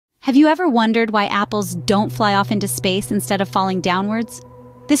Have you ever wondered why apples don't fly off into space instead of falling downwards?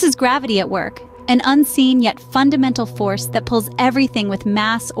 This is gravity at work, an unseen yet fundamental force that pulls everything with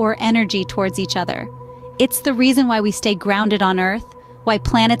mass or energy towards each other. It's the reason why we stay grounded on Earth, why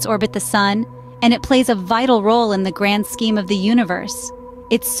planets orbit the sun, and it plays a vital role in the grand scheme of the universe.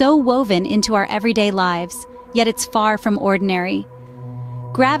 It's so woven into our everyday lives, yet it's far from ordinary.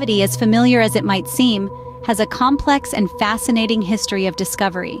 Gravity, as familiar as it might seem, has a complex and fascinating history of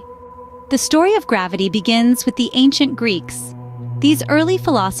discovery. The story of gravity begins with the ancient Greeks. These early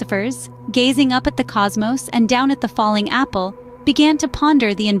philosophers, gazing up at the cosmos and down at the falling apple, began to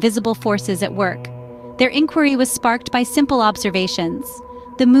ponder the invisible forces at work. Their inquiry was sparked by simple observations: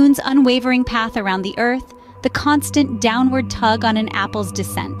 the moon's unwavering path around the Earth, the constant downward tug on an apple's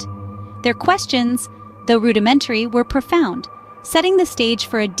descent. Their questions, though rudimentary, were profound, setting the stage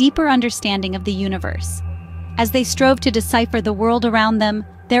for a deeper understanding of the universe. As they strove to decipher the world around them,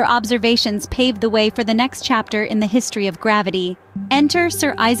 their observations paved the way for the next chapter in the history of gravity. Enter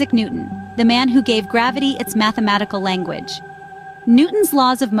Sir Isaac Newton, the man who gave gravity its mathematical language. Newton's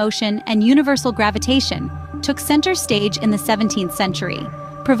laws of motion and universal gravitation took center stage in the 17th century,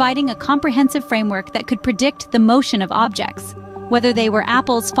 providing a comprehensive framework that could predict the motion of objects, whether they were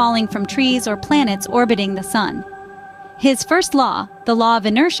apples falling from trees or planets orbiting the sun. His first law, the law of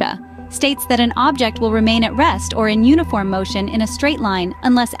inertia, states that an object will remain at rest or in uniform motion in a straight line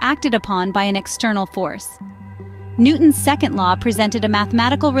unless acted upon by an external force. Newton's second law presented a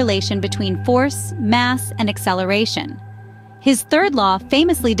mathematical relation between force, mass, and acceleration. His third law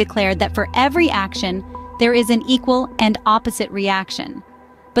famously declared that for every action, there is an equal and opposite reaction.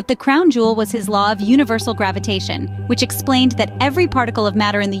 But the crown jewel was his law of universal gravitation, which explained that every particle of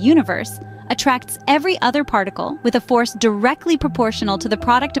matter in the universe attracts every other particle with a force directly proportional to the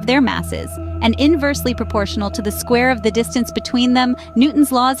product of their masses and inversely proportional to the square of the distance between them.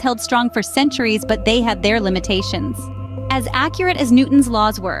 Newton's laws held strong for centuries, but they had their limitations. As accurate as Newton's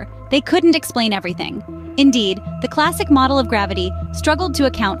laws were, they couldn't explain everything. Indeed, the classic model of gravity struggled to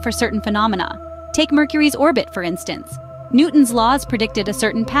account for certain phenomena. Take Mercury's orbit, for instance. Newton's laws predicted a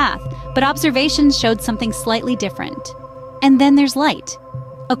certain path, but observations showed something slightly different. And then there's light.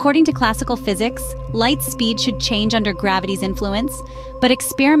 According to classical physics, light's speed should change under gravity's influence, but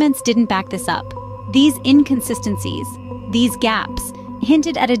experiments didn't back this up. These inconsistencies, these gaps,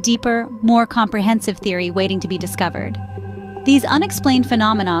 hinted at a deeper, more comprehensive theory waiting to be discovered. These unexplained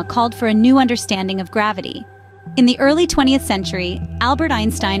phenomena called for a new understanding of gravity. In the early 20th century, Albert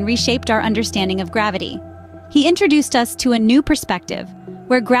Einstein reshaped our understanding of gravity. He introduced us to a new perspective,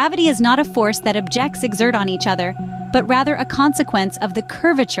 where gravity is not a force that objects exert on each other, but rather a consequence of the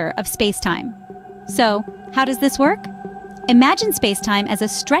curvature of space-time. So, how does this work? Imagine space-time as a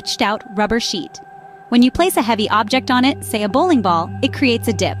stretched-out rubber sheet. When you place a heavy object on it, say a bowling ball, it creates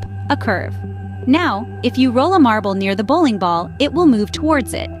a dip, a curve. Now, if you roll a marble near the bowling ball, it will move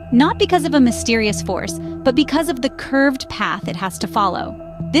towards it, not because of a mysterious force, but because of the curved path it has to follow.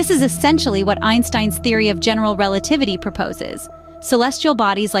 This is essentially what Einstein's theory of general relativity proposes. Celestial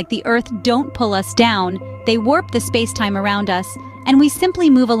bodies like the Earth don't pull us down, they warp the space-time around us, and we simply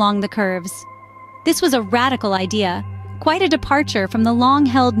move along the curves. This was a radical idea, quite a departure from the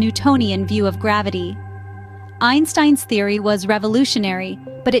long-held Newtonian view of gravity. Einstein's theory was revolutionary,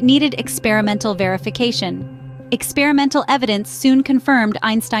 but it needed experimental verification. Experimental evidence soon confirmed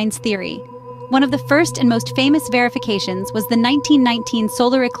Einstein's theory. One of the first and most famous verifications was the 1919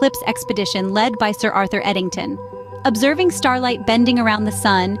 solar eclipse expedition led by Sir Arthur Eddington. Observing starlight bending around the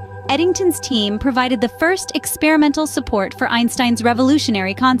sun, Eddington's team provided the first experimental support for Einstein's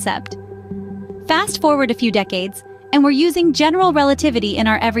revolutionary concept. Fast forward a few decades, and we're using general relativity in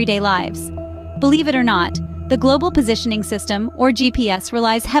our everyday lives. Believe it or not, the Global Positioning System, or GPS,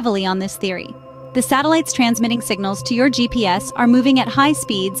 relies heavily on this theory. The satellites transmitting signals to your GPS are moving at high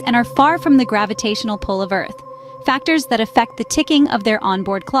speeds and are far from the gravitational pull of Earth, factors that affect the ticking of their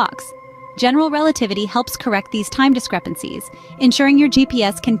onboard clocks. General relativity helps correct these time discrepancies, ensuring your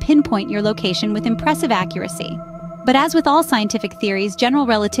GPS can pinpoint your location with impressive accuracy. But as with all scientific theories, general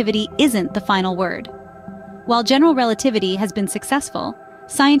relativity isn't the final word. While general relativity has been successful,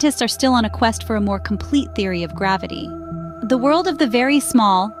 scientists are still on a quest for a more complete theory of gravity. The world of the very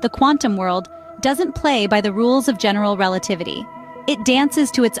small, the quantum world, doesn't play by the rules of general relativity. It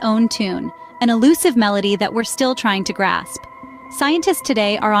dances to its own tune, an elusive melody that we're still trying to grasp. Scientists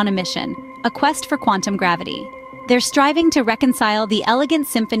today are on a mission, a quest for quantum gravity. They're striving to reconcile the elegant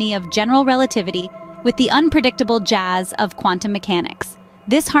symphony of general relativity with the unpredictable jazz of quantum mechanics.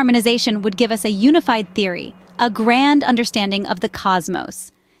 This harmonization would give us a unified theory, a grand understanding of the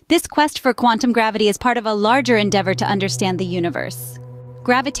cosmos. This quest for quantum gravity is part of a larger endeavor to understand the universe.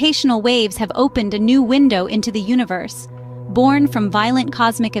 Gravitational waves have opened a new window into the universe. Born from violent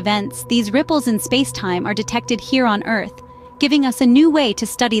cosmic events, these ripples in space-time are detected here on Earth, giving us a new way to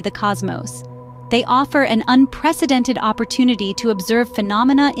study the cosmos. They offer an unprecedented opportunity to observe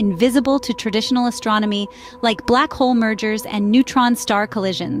phenomena invisible to traditional astronomy, like black hole mergers and neutron star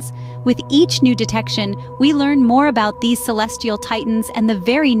collisions. With each new detection, we learn more about these celestial titans and the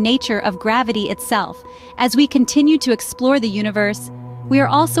very nature of gravity itself. As we continue to explore the universe, we are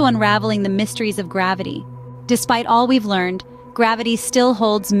also unraveling the mysteries of gravity. Despite all we've learned, gravity still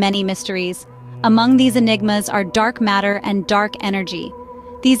holds many mysteries. Among these enigmas are dark matter and dark energy.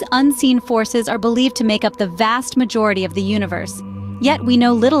 These unseen forces are believed to make up the vast majority of the universe, yet we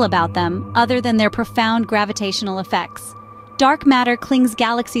know little about them other than their profound gravitational effects. Dark matter clings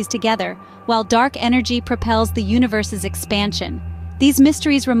galaxies together, while dark energy propels the universe's expansion. These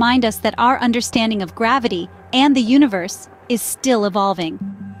mysteries remind us that our understanding of gravity and the universe is still evolving.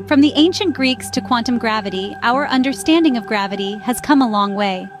 From the ancient Greeks to quantum gravity, our understanding of gravity has come a long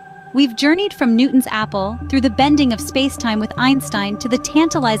way. We've journeyed from Newton's apple through the bending of space-time with Einstein to the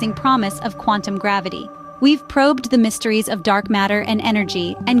tantalizing promise of quantum gravity. We've probed the mysteries of dark matter and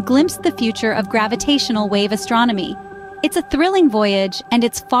energy and glimpsed the future of gravitational wave astronomy. It's a thrilling voyage, and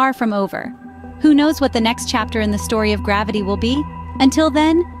it's far from over. Who knows what the next chapter in the story of gravity will be? Until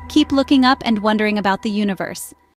then, keep looking up and wondering about the universe.